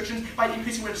voter restrictions by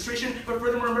increasing registration. But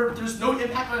furthermore, remember, there's no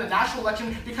impact on the national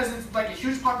election because it's like a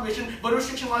huge population. Voter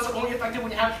restriction laws are only effective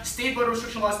when you have state voter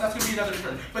restriction laws. That's going to be another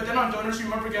turn. But then on donors,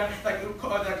 remember again, that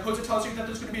COSA tells you that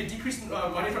there's going to be a decrease in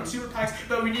money from super PACs,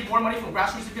 but we need more money from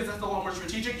grassroots because that's a lot more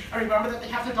strategic. And remember that they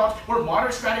have to adopt more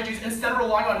moderate strategies instead of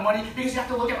relying on money because you have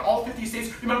to look at all 50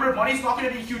 states. Remember, money is not going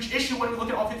to be a huge issue when we look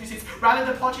at all 50 states.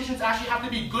 Rather, the politicians actually have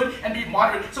to be good and be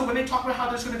moderate. So when they talk about how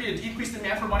there's going to be a decreased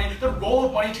demand for money, the role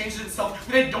of money changes itself.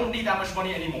 They don't need that much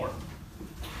money anymore.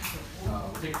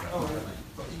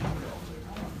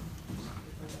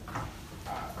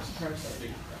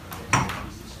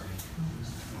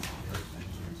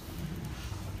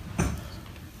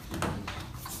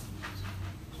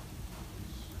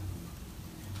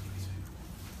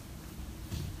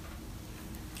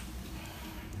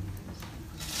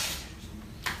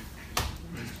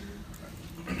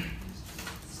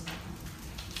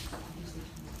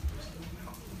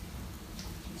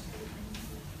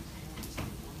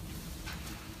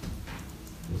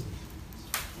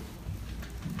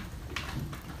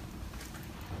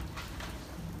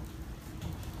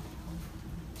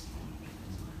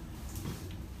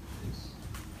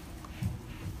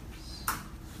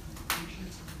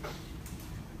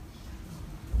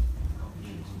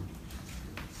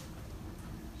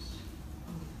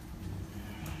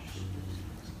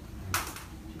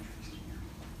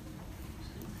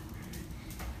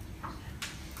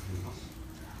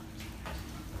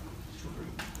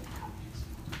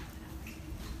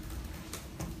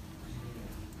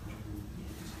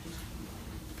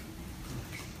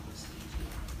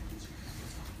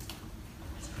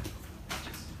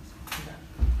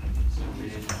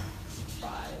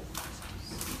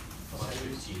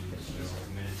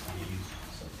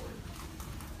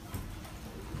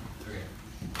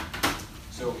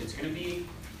 So it's going to be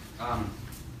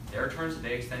their turns that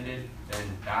they extended, then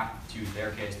back to their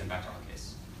case, then back to our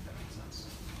case. If that makes sense.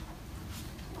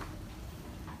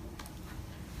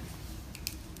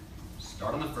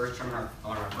 Start on the first term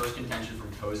on our first contention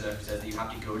from COSA, who says that you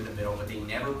have to go to the middle, but they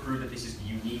never prove that this is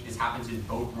unique. This happens in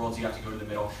both worlds. You have to go to the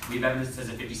middle. We have evidence that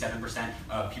says that 57%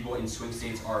 of people in swing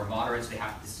states are moderates. They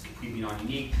have this is completely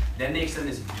non-unique. Then they extend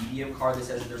this medium card that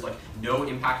says that there's like no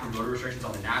impact from voter restrictions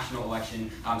on the national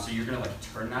election. So you're gonna like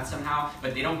turn that somehow,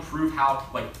 but they don't prove how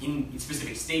like in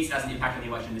specific states it has an impact on the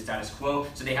election, the status quo.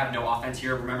 So they have no offense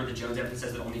here. Remember, the Jones evidence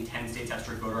says that only 10 states have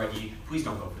strict voter ID. Please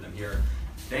don't vote for them here.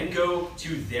 Then go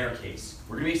to their case.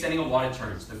 We're going to be extending a lot of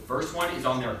turns. The first one is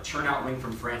on their turnout link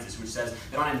from Francis, which says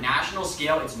that on a national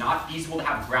scale, it's not feasible to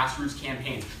have grassroots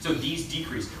campaigns. So these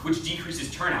decrease, which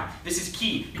decreases turnout. This is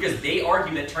key because they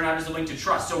argue that turnout is a link to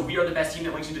trust. So we are the best team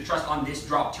that links into trust on this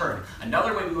drop turn.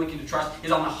 Another way we link into trust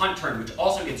is on the hunt turn, which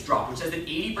also gets dropped, which says that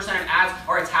 80% of ads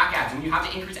are attack ads. And when you have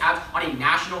to increase ads on a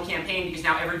national campaign, because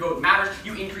now every vote matters,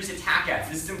 you increase attack ads.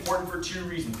 This is important for two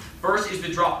reasons. First is the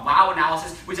drop wow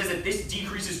analysis, which says that this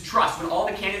decreases trust when all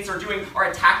the candidates are doing are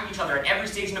attacking each other at every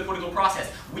stage in the political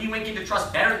process. We link into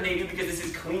trust better than they do because this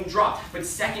is clean drop. But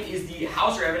second is the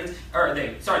Hauser evidence, or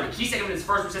the key second evidence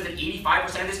first, which says that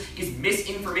 85% of this is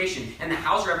misinformation, and the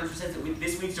Hauser evidence, which says that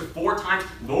this leads to 4 times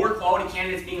lower quality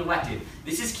candidates being elected.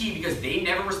 This is key because they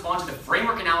never respond to the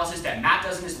framework analysis that Matt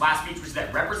does in his last speech, which is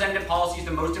that representative policy is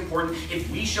the most important. If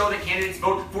we show that candidates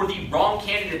vote for the wrong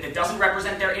candidate that doesn't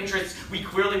represent their interests, we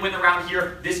clearly win around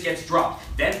here. This gets dropped.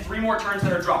 Then 3 more turns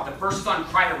that are dropped. The first is on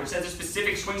Kreider, which says the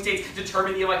specific swing states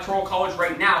determine the electoral college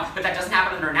right now, but that doesn't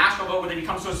happen under a national vote where they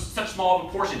become such small of a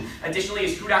portion. Additionally,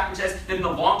 is Hudak, which says that in the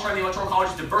long term, the electoral college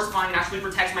is diversifying and actually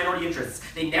protects minority interests.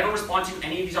 They never respond to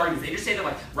any of these arguments. They just say that,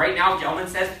 like, right now, Gelman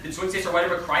says that swing states are white,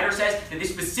 but Kreider says that this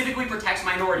specifically protects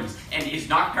minorities and is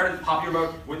not compared to the popular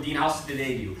vote with the analysis that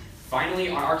they do. Finally,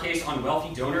 on our case, on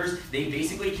wealthy donors, they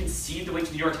basically concede the link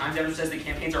to the New York Times ever says the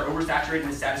campaigns are oversaturated in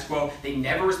the status quo. They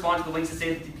never respond to the links that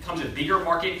say that it becomes a bigger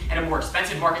market and a more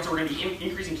expensive market, so we're going to be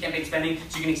increasing campaign spending,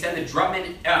 so you can extend the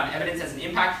Drutman evidence as an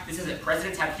impact. This says that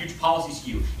presidents have huge policy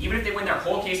skew. Even if they win their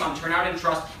whole case on turnout and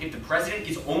trust, if the president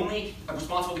is only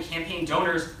responsible to campaign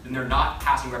donors, then they're not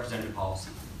passing representative policy.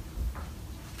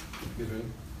 Excuse me?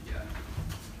 Yeah.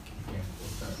 Yeah, we'll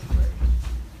start right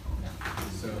now.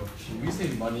 So when we say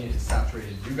money is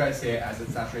saturated, you guys say it as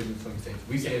it's saturated in swing states.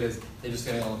 We say it as they're just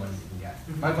getting all the money they can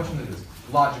get. My question is this: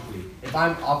 logically, if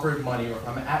I'm offered money or if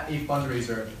I'm at a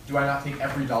fundraiser, do I not take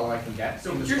every dollar I can get?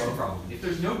 So here's the problem. If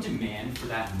there's no demand for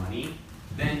that money,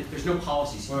 then there's no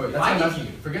policy skew. Wait, that's what I'm asking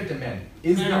you. Forget demand.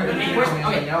 Is there any demand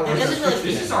right now? Or This is really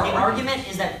this is the our argument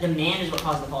is that demand is what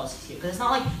causes the policy skew. Because it's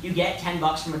not like you get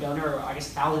 $10 from a donor, or I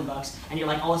guess $1,000, and you're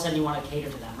like all of a sudden you want to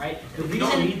cater to them, right? The If you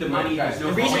don't need the money, guys, there's no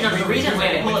the reason, policy no, the reason, skew.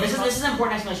 wait, hold on, this is an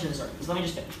important explanation of this argument. So let me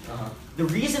just finish. The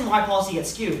reason why policy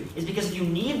gets skewed is because if you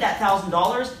need that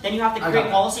 $1,000, then you have to create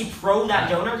policy pro that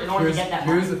donor in order to get that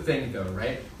money. Here's the thing though,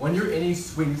 right? When you're in a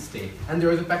swing state and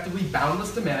there is effectively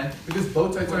boundless demand because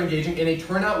both sides are engaging in a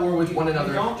turnout war with one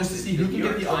another just to see who can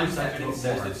get the other side to vote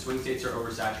says more. that swing states are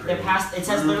oversaturated. They're past. It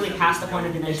says literally past the point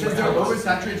of It diminishing says they're returns.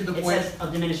 oversaturated to the It point. says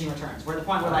of diminishing returns. We're at the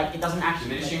point where like it doesn't actually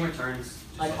Diminishing returns.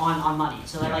 like on money.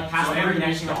 So they're like past So the point of every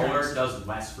next diminishing dollar returns. does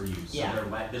less for you. So Yeah.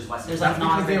 there's less. There's That's like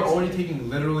because they're non- already taking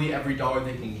literally every dollar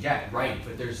they can get. Right,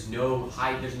 but there's no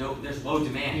high. There's low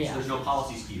demand. Yeah. So there's no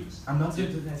policy skews. I'm not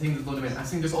saying there's low demand. I'm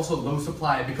saying there's also low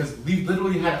supply because we've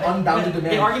literally had But unbounded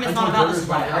demand. The argument's not until about the voters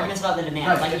supply. run The out. argument's about the demand.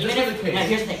 Right, Like if even this if is the case-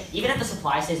 here's the thing. Even if the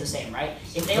supply stays the same, right?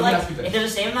 If they Let me like ask you this. if there's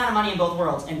the same amount of money in both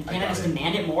worlds and I candidates got it.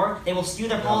 demand it more, they will skew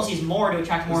their policies more to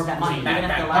attract more of that money. Even if they're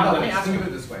How allowed about to this? waste. Think of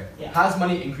it this way. Yeah. Has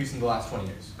money increased in the last 20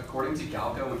 years? According to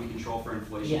Galco, when we control for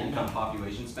inflation Yeah, and no. cut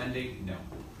population spending, no.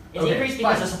 It's Okay, increased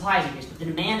because fine. the supply is increased, but the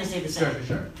demand has stayed the same.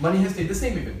 Sure. Money has stayed the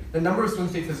same even. The number of swing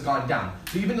states has gone down.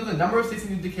 So even though the number of states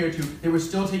they need to cater to, they were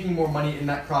still taking more money in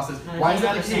that process. No, Why is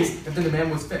they're that the not case saying. if the demand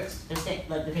was fixed? They're staying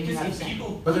like they're taking out the Because if same.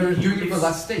 people, But they're doing it for if-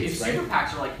 less states, if right? super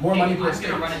PACs are like, More hey, money per I'm state.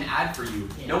 gonna run an ad for you.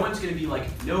 Yeah. No one's gonna be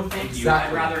like, no, thank you.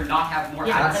 Exactly. I'd rather not have more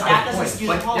Yeah, ads. but that's that the doesn't point. skew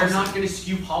the But policy. they're not gonna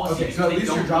skew policy. Okay, because so at they least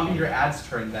you're don't dropping need- your ads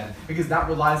turn then, because that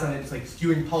relies on it's like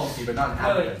skewing policy, but not Wait,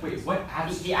 advertising. Wait, what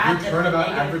ads? The Your ad turn about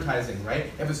negative- advertising, right?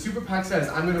 If a super PAC says,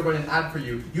 I'm going to run an ad for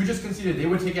you, you just conceded they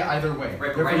would take it either way. Right, but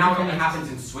Therefore, right you now it can- only happens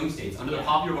in swing states. Under the Yeah.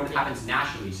 popular vote, it happens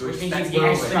nationally. So Which it means spends you Wait,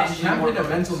 guys wait, start wait. seeing more Campaign voters.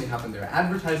 events only happen there.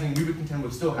 Advertising, we would contend,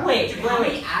 would still happen. Wait, How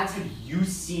many ads have you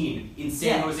seen in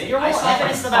San Jose? Your I whole saw like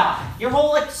evidence about 5. your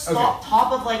whole like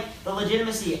top of like the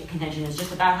legitimacy contention is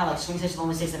just about how like swing states are the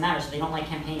only states that matter, so they don't like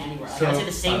campaign anywhere. Like I'd say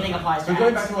the same thing applies So to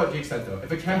going ads. back to what Jake said though,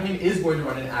 if a campaign is going to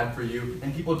run an ad for you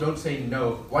and people don't say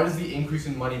no, why does the increase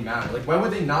in money matter? Like why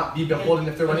would they not be beholden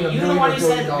if they're running a You're the million one or who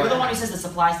billion said dollar you're the one who ad? says the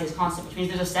supply stays constant, which means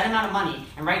there's a set amount of money,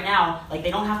 and right now, like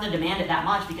they don't have to demand it that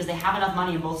much because they have enough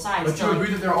money on both sides. But to, you like,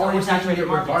 agree that they're to already taking oversaturate it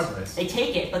markets. regardless. They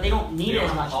take it, but they don't need They it don't as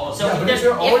have much. policy. So Yeah, if but there's if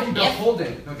they're already if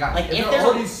beholden, no, guys, like, if if they're there's a-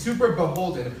 already super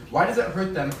beholden, why does it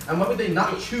hurt them? And why would they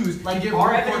not choose like, to give our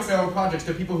more evidence- federal projects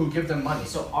to people who give them money?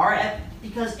 So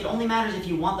because it only matters if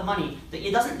you want the money.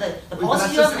 It doesn't. The But policy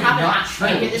that's skew doesn't just happen. not after.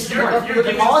 true. This is Your important. The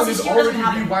economic policy system skew is doesn't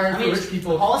already happen. rewired I for mean, rich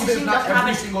people, the policy even if skew not doesn't every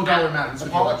happen. single dollar matters The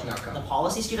with the election outcome.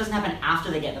 policy skew doesn't happen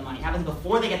after they get the money. It happens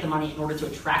before they get the money in order to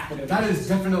attract the donations. That is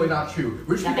definitely not true.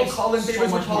 Rich That people makes call in so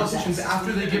favors much of more politicians sense.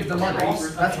 after they give the money. That's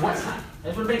Okay, what. fine.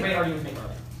 That would have been a great argument to make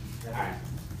earlier. All right.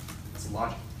 It's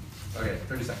logic. Okay,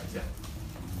 30 seconds. Yeah.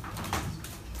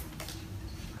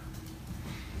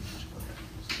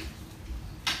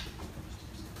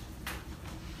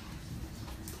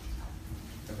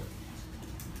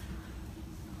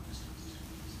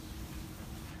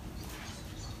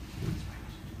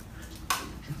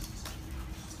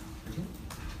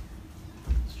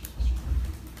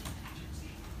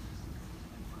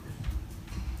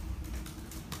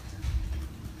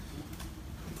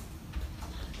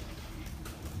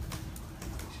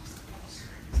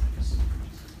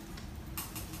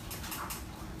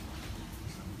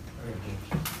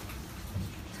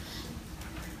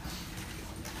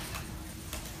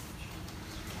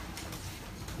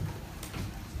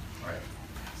 Alright.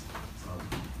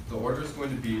 The order is going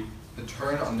to be the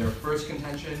turn on their first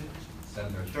contention,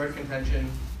 then their third contention,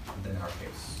 and then our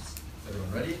case. Is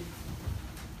everyone ready?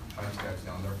 timestamps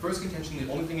now. And their first contention,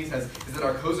 the only thing he says, is that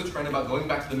our codes are trying about going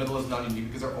back to the middle is non-unique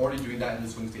because they're already doing that in the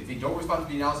swing states. They don't respond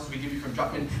to the analysis we give you from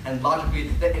Jutman, and logically,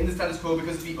 that in the status quo,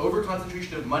 because of the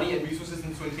over-concentration of money and resources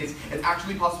in swing states, it's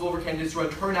actually possible for candidates to run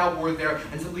turnout wars there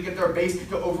and simply get their base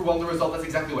to overwhelm the result. That's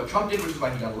exactly what Trump did, which is why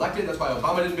he got elected. That's why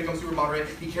Obama didn't become super moderate.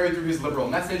 He carried through his liberal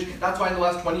message. That's why in the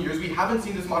last 20 years, we haven't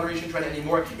seen this moderation trend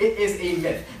anymore. It is a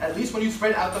myth. At least when you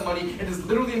spread out the money, it is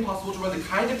literally impossible to run the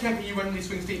kind of campaign you run in these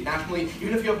swing states nationally,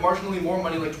 even if you have marginally more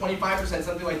money, like 25%,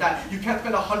 something like that. You can't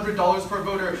spend $100 per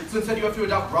voter, so instead you have to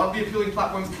adopt broadly appealing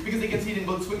platforms because they can see it in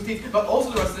both swing states, but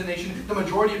also the rest of the nation. The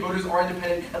majority of voters are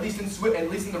independent, at least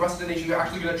in the rest of the nation, they're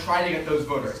actually going to try to get those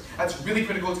voters. That's really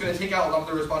critical. It's going to take out a lot of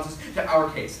the responses to our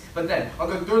case. But then, on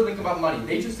the third link about money,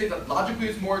 they just say that logically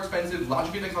it's more expensive,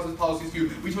 logically that causes policy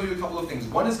skew. We tell you a couple of things.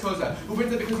 One is COSA, who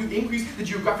brings that because you increase the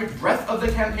geographic breadth of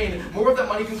the campaign, more of that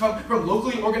money can come from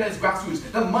locally organized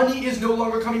grassroots. The money is no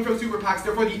longer coming from super PACs,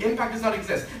 therefore the impact does not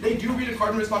exist. They do read a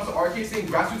card in response to our case saying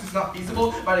grassroots is not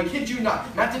feasible, but I kid you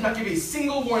not, Matt did not give a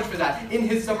single warrant for that in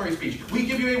his summary speech. We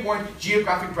give you a warrant,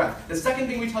 geographic breadth. The second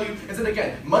thing we tell you is that,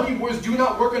 again, money wars do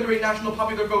not work under a national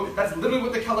popular vote. That's literally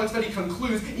what the Kellogg study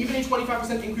concludes. Even a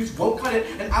 25% increase won't cut it,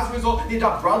 and as a result, they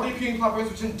adopt broadly appealing platforms,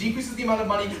 which then decreases the amount of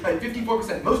money by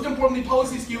 54%. Most importantly,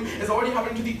 policy skew is already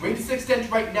happening to the greatest extent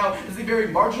right now. It's a very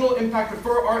marginal impact, but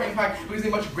for our impact, it is a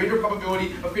much greater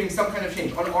probability of creating some kind of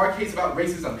change. On our case about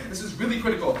racism, this is really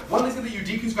critical. One, they say that you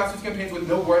decrease grassroots campaigns with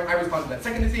no warrant. I respond to that.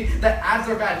 Second, they say that ads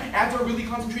are bad. Ads are really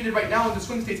concentrated right now in the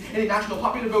swing states. In a national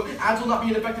popular vote, ads will not be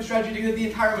an effective strategy to get the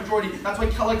entire majority. That's why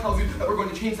Kellogg tells you that we're going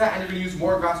to change that and you're going to use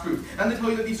more grassroots. And they tell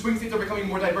you that these swing states are becoming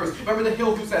more diverse. Remember the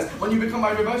Hill who says, when you become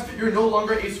more diverse, you're no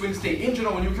longer a swing state. In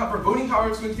general, when you account for voting power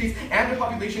of swing states and the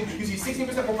population, you see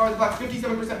 16% more power in the blocks,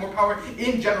 57% more power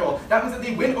in general. That means that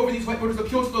they win over these white voters,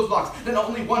 appeal to those blocks. Then not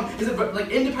only one is a like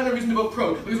independent reason to vote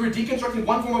pro, because we're deconstructing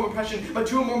one form of oppression, but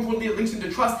two, more importantly, it links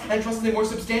into trust, and trust is a more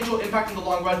substantial impact in the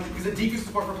long run because it decreases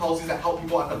support for policies that help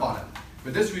people at the bottom.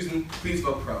 For this reason, please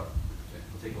vote pro. Okay,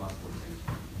 we'll take the last 4 seconds.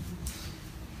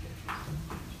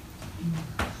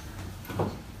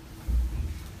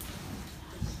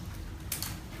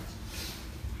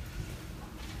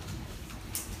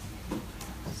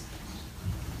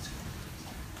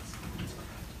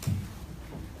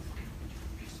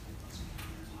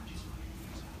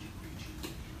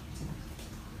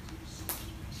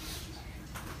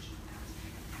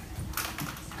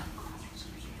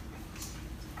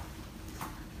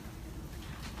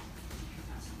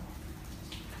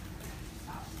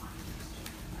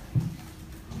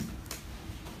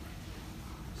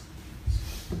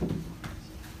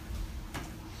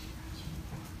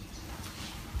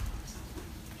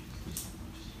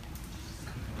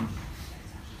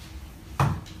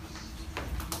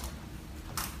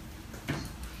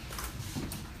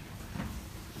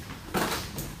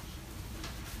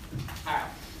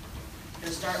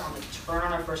 Start on the turn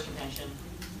on our first contention,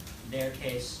 their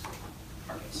case,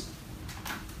 our case.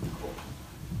 Cool.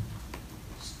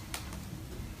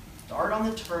 Start on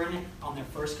the turn on their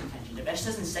first contention. Devesh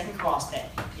says in second cross that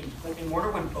in order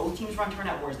when both teams run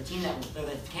turnout wars, the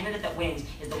candidate that wins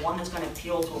is the one that's going to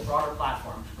appeal to a broader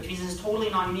platform, which means this is totally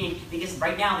non-unique because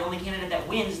right now the only candidate that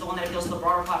wins is the one that appeals to the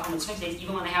broader platform in swing states,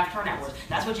 even when they have turnout wars.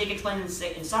 That's what Jake explained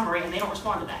in summary, and they don't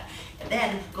respond to that. And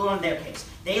then go on their case.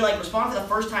 They respond for the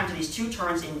first time to these two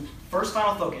turns in first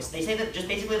final focus. They say that just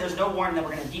basically there's no warrant that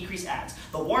we're going to decrease ads.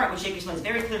 The warrant, which Jake explains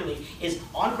very clearly, is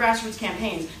on grassroots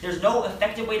campaigns. There's no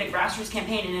effective way to grassroots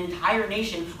campaign in an entire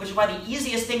nation, which is why the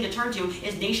easiest thing to turn to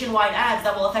is nationwide ads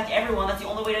that will affect everyone. That's the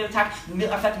only way to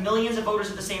affect millions of voters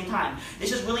at the same time.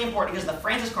 This is really important because the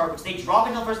Francis card, which they drop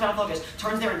until first final focus,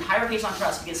 turns their entire case on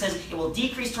trust because it says it will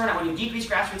decrease turnout when you decrease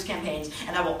grassroots campaigns,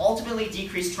 and that will ultimately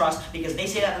decrease trust because they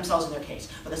say that themselves in their case.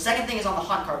 But the second thing is on the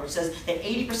hunt card, which says that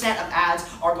 80% of ads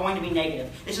are going to be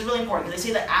negative. This is really important because they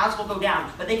say that ads will go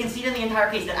down, but they concede in the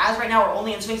entire case that ads right now are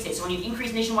only in swing states. So when you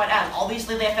increase nationwide ads,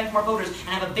 obviously they affect more voters and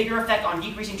have a bigger effect on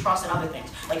decreasing trust and other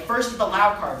things. Like first with the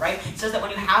loud card, right? It says that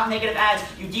when you have negative ads,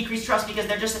 you decrease trust because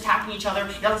they're just attacking each other.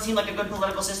 It doesn't seem like a good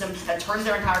political system that turns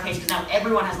their entire case because now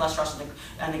everyone has less trust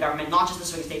in the government, not just the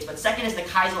swing states. But second is the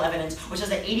Keisel evidence, which says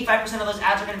that 85% of those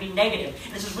ads are going to be negative.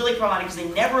 And this is really problematic because they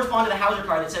never respond to the Hauser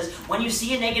card that says when you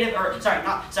see a negative, or the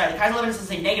Keisel evidence doesn't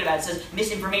say negative ads, it says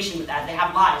misinformation with ads. They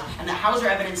have lies. And the Hauser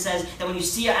evidence says that when you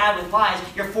see an ad with lies,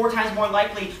 you're 4 times more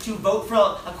likely to vote for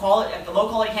a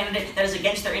low-quality candidate that is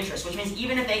against their interests, which means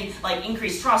even if they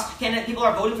increase trust, people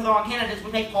are voting for the wrong candidates,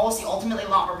 would make policy ultimately a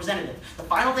lot more representative. The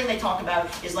final thing they talk about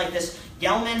is this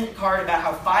Gelman card about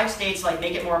how 5 states like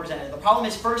make it more representative. The problem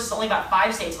is, first, it's only about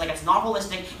 5 states. Like, it's not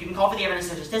holistic. You can call for the evidence.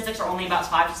 The statistics are only about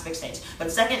 5 specific states.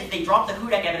 But second, they drop the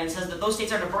HUDEC evidence, says that those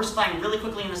states are diversifying really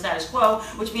quickly in the status quo,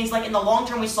 which means like in the long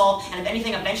term we solve, and if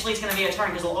anything, eventually it's going to be a turn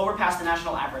because they'll overpass the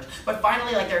national average. But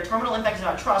finally, like, their terminal impact is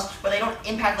about trust, but they don't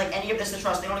impact like any of this to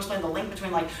trust. They don't explain the link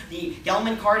between like the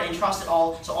Gelman card and trust at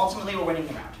all. So ultimately, we're winning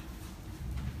the round.